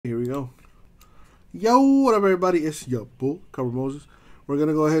go. Yo, what up, everybody? It's your bull, Cover Moses. We're going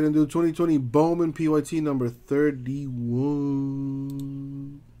to go ahead and do 2020 Bowman PYT number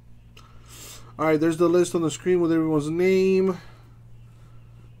 31. All right, there's the list on the screen with everyone's name.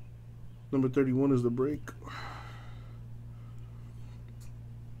 Number 31 is the break.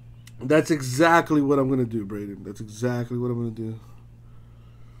 That's exactly what I'm going to do, Braden. That's exactly what I'm going to do.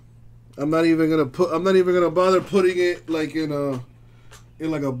 I'm not even going to bother putting it like in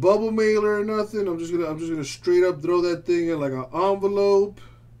like a bubble mailer or nothing. I'm just gonna straight up throw that thing in like an envelope,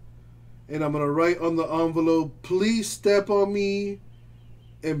 and I'm gonna write on the envelope, please step on me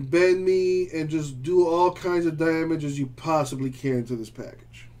and bend me and just do all kinds of damage as you possibly can to this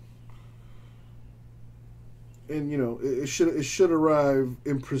package. And you know, it should arrive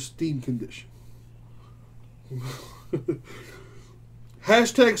in pristine condition.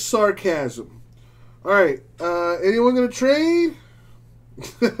 Hashtag sarcasm. All right, anyone gonna trade?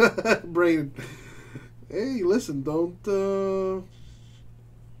 Braden, hey, listen, don't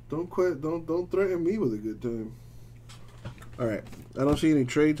quit, don't threaten me with a good time. All right, I don't see any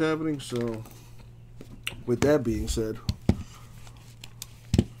trades happening, so with that being said,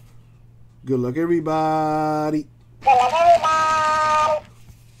 good luck, everybody.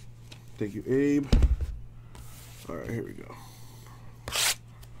 Thank you, Abe. All right, here we go.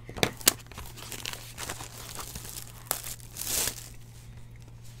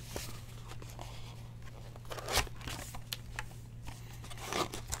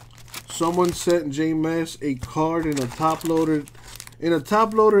 Someone sent JMS a card in a top loader in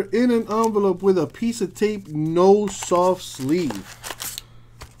an envelope with a piece of tape, no soft sleeve.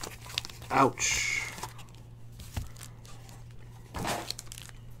 Ouch.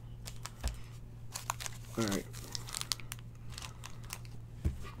 All right.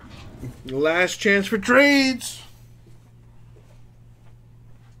 Last chance for trades.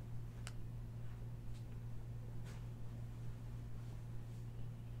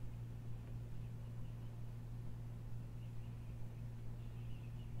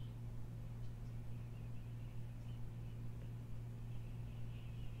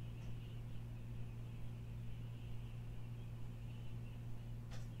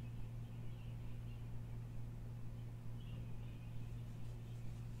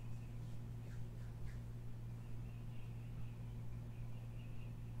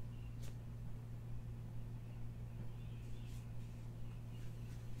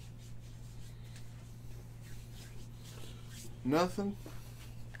 Nothing?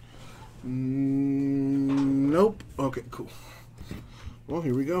 Nope. Okay, cool. Well,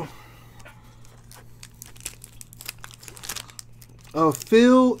 here we go.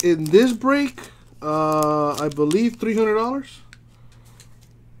 Phil, in this break, I believe $300.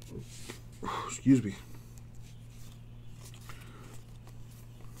 Excuse me.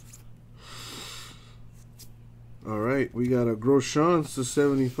 All right, we got a Groshans to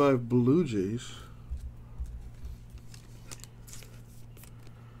 75 Blue Jays.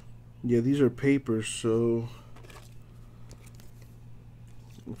 Yeah, these are papers, so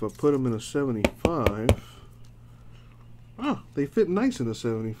if I put them in a 75, they fit nice in a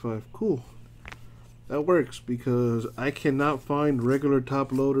 75. Cool. That works because I cannot find regular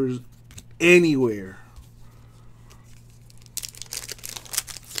top loaders anywhere.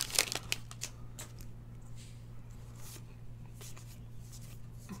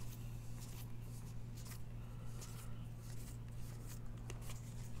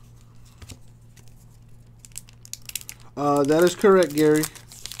 That is correct, Gary.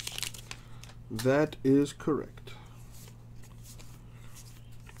 That is correct.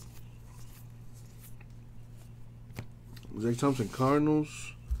 Zach Thompson,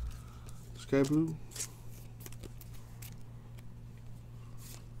 Cardinals, Sky Blue.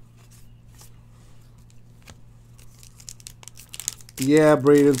 Yeah,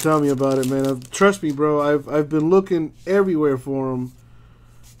 Braden, tell me about it, man. Trust me, bro. I've been looking everywhere for them,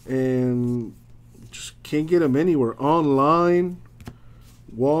 and just can't get them anywhere. Online,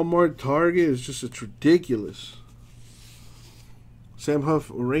 Walmart, Target, it's ridiculous. Sam Huff,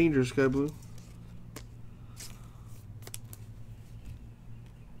 Rangers, Sky Blue.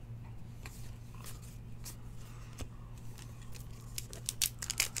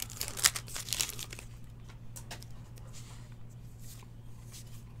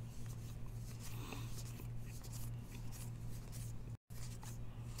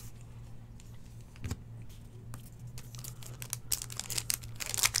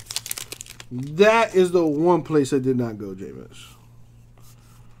 That is the one place I did not go, James.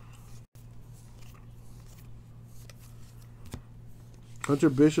 Hunter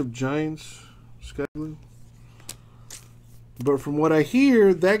Bishop, Giants, Sky Blue. But from what I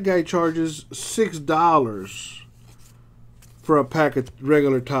hear, that guy charges $6 for a pack of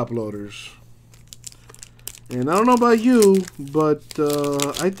regular top loaders. And I don't know about you, but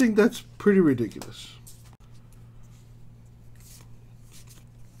I think that's pretty ridiculous.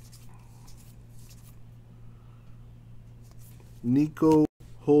 Nico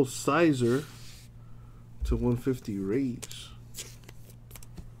Holsizer to 150 Rays.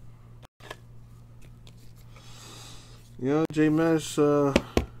 Yeah, J-Mass,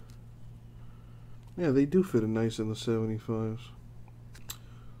 yeah, they do fit in nice in the 75s.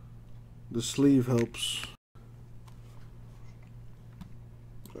 The sleeve helps.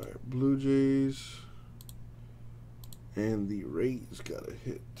 All right, Blue Jays and the Rays got a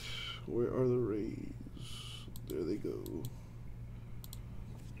hit. Where are the Rays? There they go.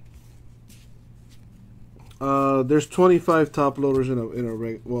 There's 25 top loaders in a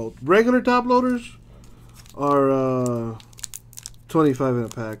regular top loaders are 25 in a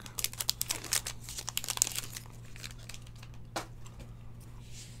pack.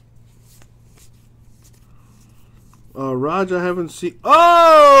 Raj, I haven't seen.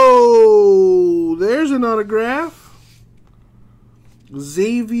 Oh, there's an autograph.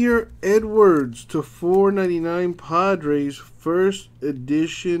 Xavier Edwards to 499 Padres, first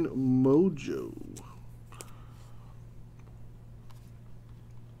edition Mojo.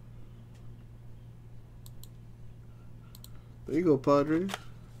 There you go, Padres.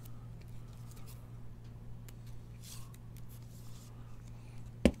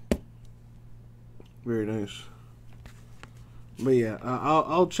 Very nice. But yeah,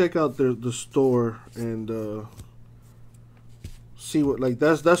 I'll check out the store and see what, like,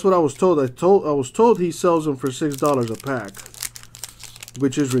 that's what I was told. I was told he sells them for $6 a pack,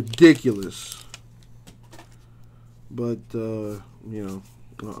 which is ridiculous. But you know,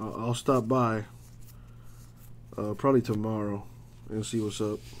 I'll stop by probably tomorrow and see what's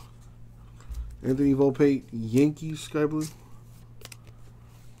up. Anthony Volpe, Yankees Sky Blue.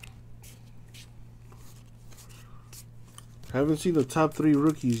 Haven't seen the top 3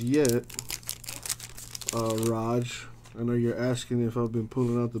 rookies yet. Raj, I know you're asking if I've been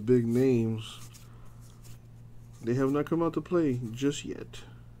pulling out the big names. They have not come out to play just yet.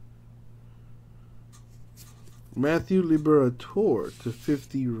 Matthew Liberatore to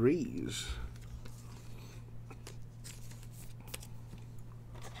 50 Rays.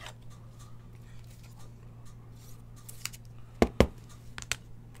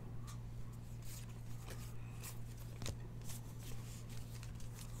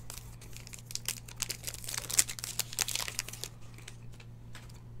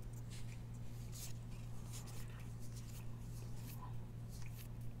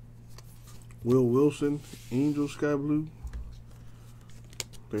 Will Wilson, Angel Sky Blue.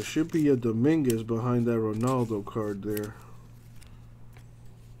 There should be a Dominguez behind that Ronaldo card there.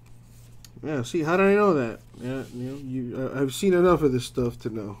 Yeah, see, how did I know that? Yeah, you know, I've seen enough of this stuff to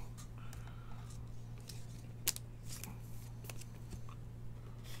know.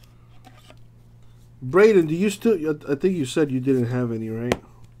 Braden, do you still? I think you said you didn't have any, right?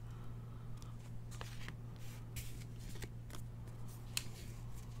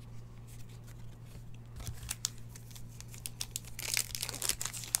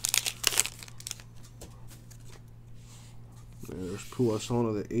 There's Puason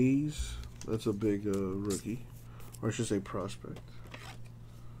of the A's. That's a big rookie. Or I should say prospect.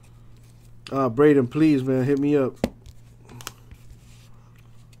 Braden, please, man, hit me up.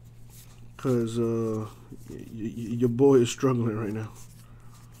 Because your boy is struggling right now.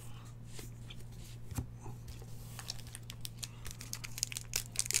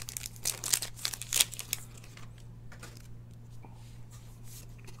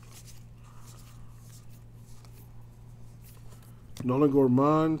 Nolan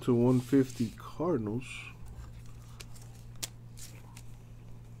Gorman to 150 Cardinals.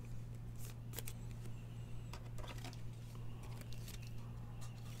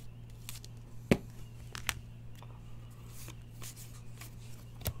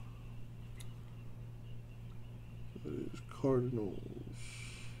 That is Cardinals.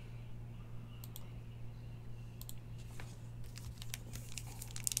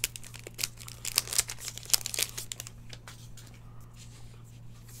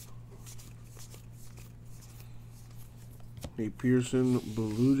 Nate Pearson,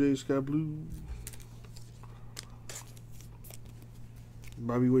 Blue Jays Sky Blue.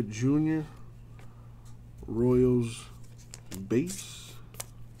 Bobby Witt Jr., Royals base.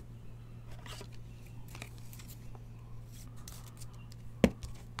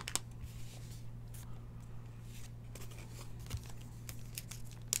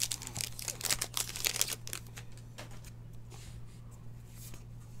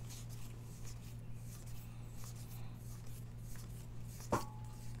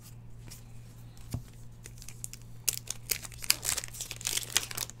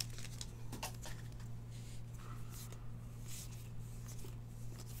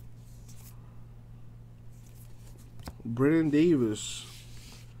 Brennan Davis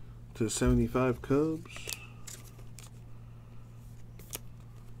to 75 Cubs.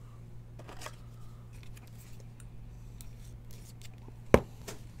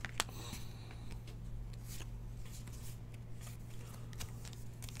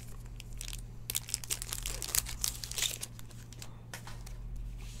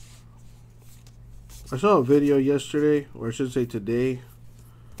 I saw a video yesterday, or I should say today,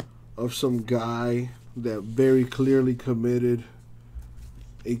 of some guy that very clearly committed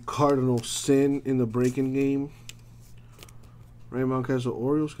a cardinal sin in the breaking game. Right, Mountcastle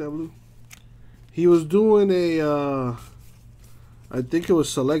Orioles, Sky Blue. He was doing a, I think it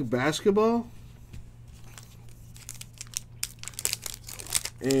was select basketball.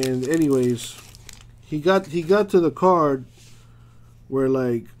 And anyways, he got to the card where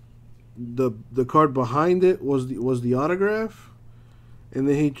like the card behind it was the autograph, and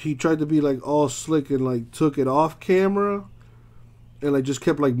then he tried to be like all slick and like took it off camera, and like just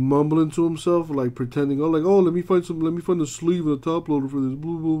kept like mumbling to himself, like pretending, oh let me find the sleeve and the top loader for this,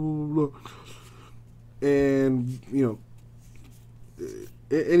 blah blah blah blah. And you know,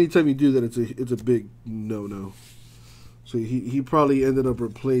 anytime you do that, it's a big no. So he probably ended up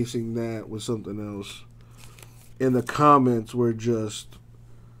replacing that with something else. And the comments were just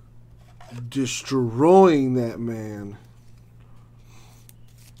destroying that man.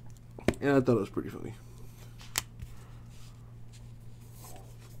 And I thought it was pretty funny.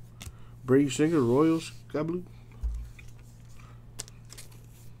 Brady Singer, Royals, Sky Blue.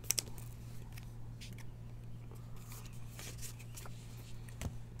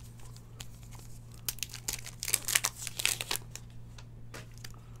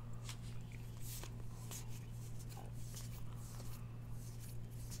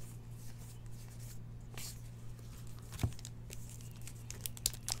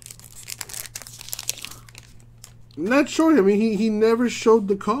 I'm not sure. I mean, he never showed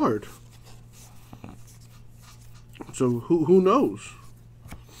the card. So who knows?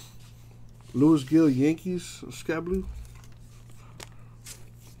 Louis Gill, Yankees, Sky Blue.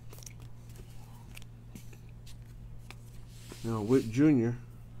 Now Witt Jr.,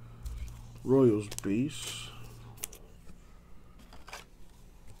 Royals base.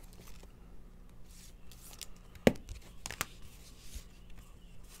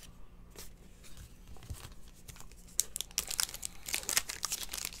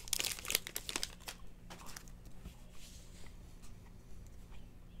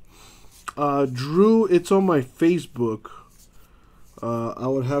 Drew, it's on my Facebook. I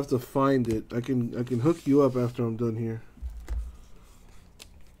would have to find it. I can hook you up after I'm done here.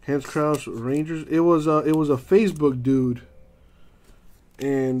 Hans Kraus, Rangers. It was a Facebook dude.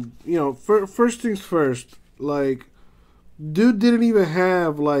 And you know, first things first. Like, dude didn't even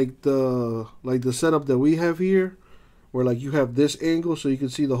have like the setup that we have here, where like you have this angle so you can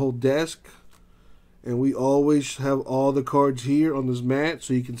see the whole desk. And we always have all the cards here on this mat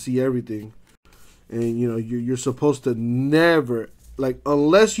so you can see everything. And, you know, you're supposed to never, like,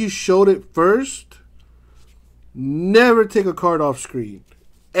 unless you showed it first, never take a card off screen.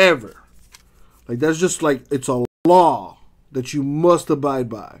 Ever. Like, that's just, like, it's a law that you must abide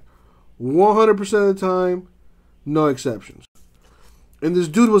by. 100% of the time, no exceptions. And this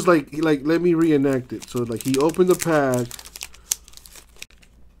dude was like, let me reenact it. So, like, he opened the pack.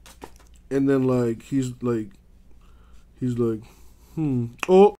 And then, like, he's like,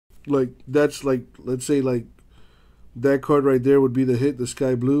 oh, like, that's, like, let's say, like, that card right there would be the hit, the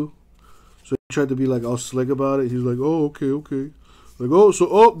Sky Blue. So he tried to be, like, all slick about it. He's like, oh, okay. Like, oh, so,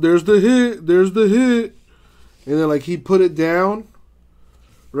 oh, there's the hit. And then, like, he put it down,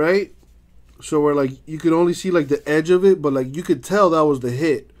 right? So where, like, you could only see, like, the edge of it, but, like, you could tell that was the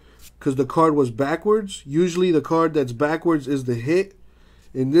hit because the card was backwards. Usually the card that's backwards is the hit.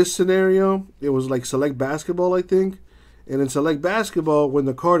 In this scenario, it was like select basketball, I think. And in select basketball, when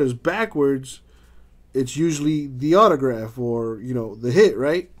the card is backwards, it's usually the autograph or, you know, the hit,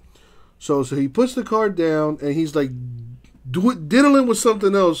 right? So he puts the card down and he's like diddling with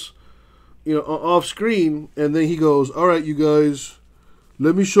something else, you know, off screen. And then he goes, all right, you guys,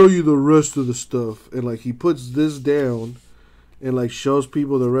 let me show you the rest of the stuff. And like he puts this down and like shows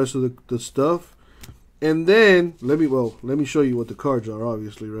people the rest of the stuff. And then, let me show you what the cards are,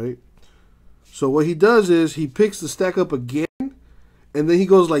 obviously, right? So what he does is he picks the stack up again, and then he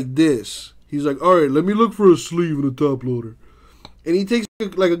goes like this. He's like, all right, let me look for a sleeve in the top loader. And he takes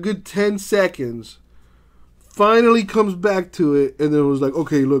like a good 10 seconds, finally comes back to it, and then was like,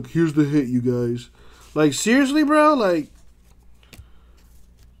 okay, look, here's the hit, you guys. Like, seriously, bro? Like,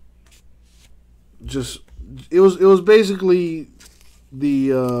 just, it was basically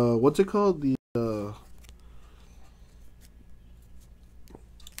the, what's it called?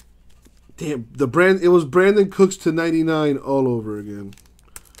 Damn, the brand. It was Brandon Cooks to 99 all over again.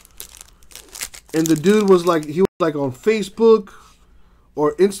 And the dude was like, he was like on Facebook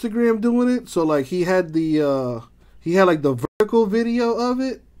or Instagram doing it. So like he had like the vertical video of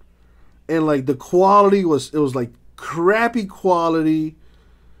it, and like the quality was like crappy quality.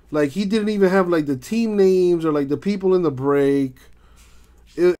 Like he didn't even have like the team names or like the people in the break.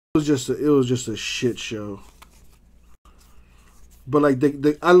 It was just a shit show. But like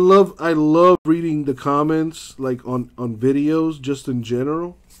I love reading the comments like on videos just in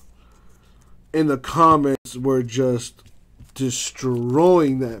general. And the comments were just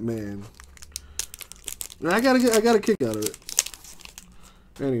destroying that man. And I got a kick out of it.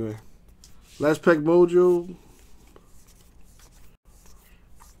 Anyway, last pack mojo.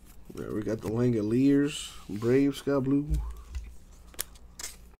 There we got the Langoliers, Brave, Sky Blue.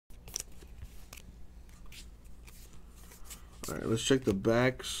 All right, let's check the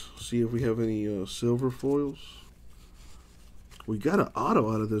backs. See if we have any silver foils. We got an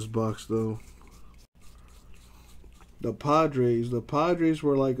auto out of this box though. The Padres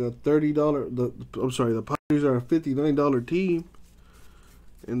were like a $30. The Padres are a $59 team,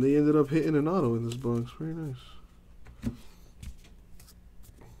 and they ended up hitting an auto in this box. Very nice.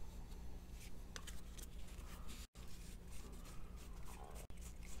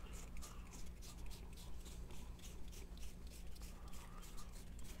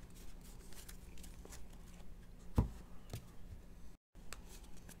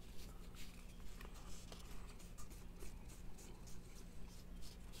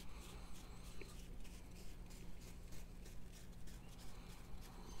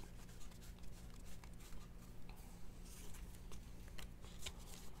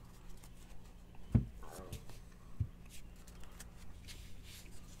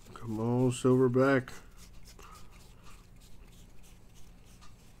 Come on, Silverback.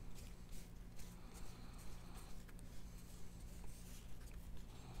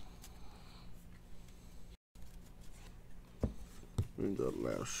 And the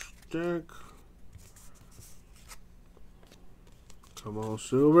last stack. Come on,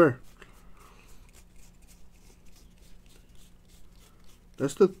 Silver.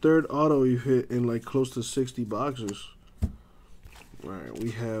 That's the third auto you've hit in like close to 60 boxes. Alright, we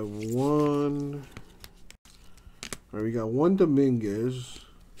have one. Alright, we got one Dominguez,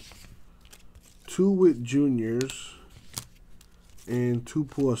 two Witt Juniors, and two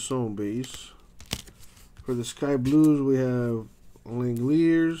Poisson base. For the Sky Blues, we have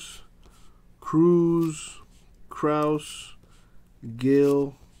Langoliers, Cruz, Kraus,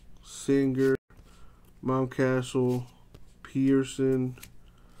 Gill, Singer, Mountcastle, Pearson,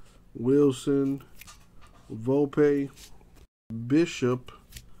 Wilson, Volpe, Bishop,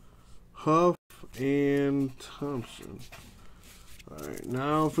 Huff, and Thompson. Alright,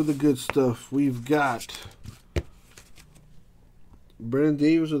 now for the good stuff. We've got Brandon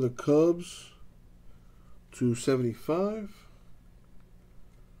Davis of the Cubs, 275.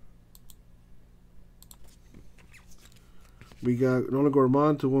 We got Nolan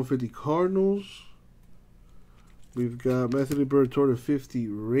Gorman to 150 Cardinals. We've got Matthew Liberatore to 50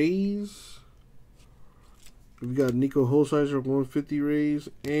 Rays. We've got Nico Holsizer 150 Rays,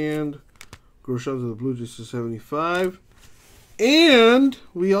 and Groshans of the Blue Jays to 75. And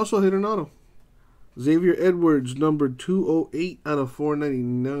we also hit an auto. Xavier Edwards, number 208 out of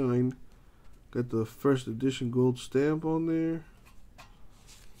 499. Got the first edition gold stamp on there.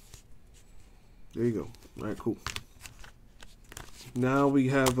 There you go. All right, cool. Now we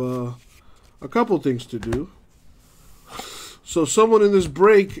have a couple things to do. So someone in this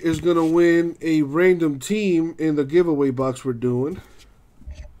break is going to win a random team in the giveaway box we're doing.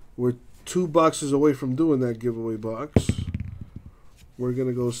 We're 2 boxes away from doing that giveaway box. We're going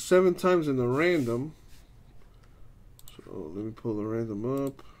to go 7 times in the random. So let me pull the random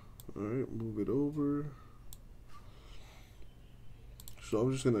up. All right, move it over. So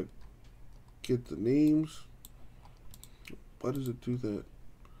I'm just going to get the names. Why does it do that?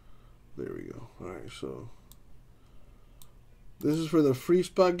 There we go. All right, so this is for the free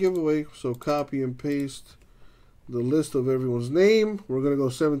spot giveaway. So copy and paste the list of everyone's name. We're going to go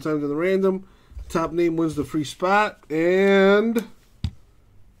 7 times in the random. Top name wins the free spot. And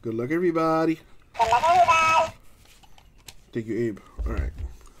good luck, everybody. Good luck, everybody. Thank you, Abe. All right.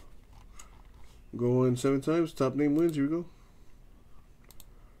 Going 7 times. Top name wins. Here we go.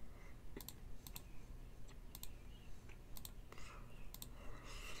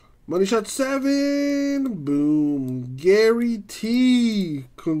 Money shot 7. Boom. Gary T.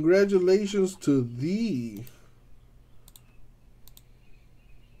 Congratulations to thee.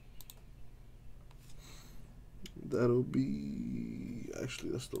 That'll be,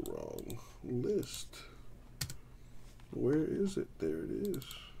 Actually, that's the wrong list. Where is it? There it is.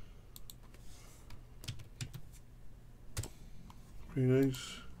 Pretty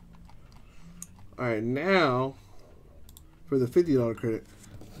nice. All right, now for the $50 credit.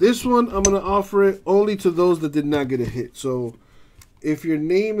 This one, I'm going to offer it only to those that did not get a hit. So if your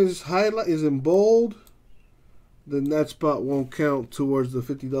name is in bold, then that spot won't count towards the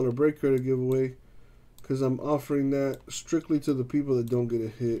 $50 break credit giveaway, because I'm offering that strictly to the people that don't get a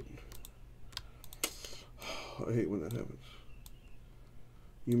hit. I hate when that happens.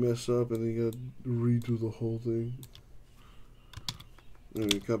 You mess up and then you got to redo the whole thing.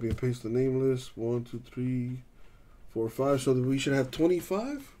 And we copy and paste the name list. 1, 2, 3, 4, 5. So that we should have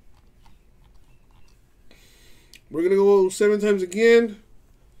 25. We're going to go 7 times again.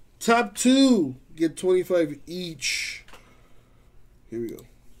 Top 2 get 25 each. Here we go.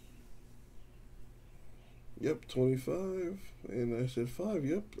 Yep, 25. And I said 5.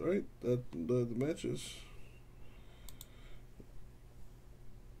 Yep, all right. That the matches.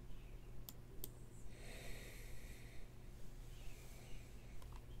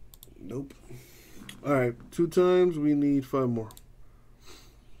 Nope. All right, 2 times. We need 5 more.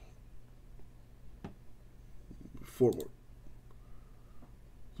 4 more.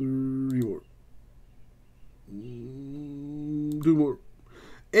 3 more. 2 more.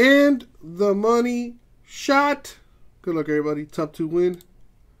 And the money shot. Good luck, everybody. Top 2 win.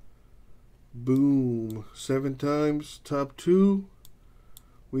 Boom. 7 times. Top 2.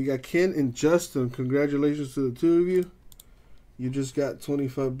 We got Ken and Justin. Congratulations to the 2 of you. You just got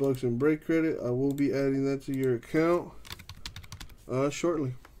 $25 in break credit. I will be adding that to your account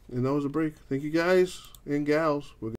shortly. And that was a break. Thank you guys and gals.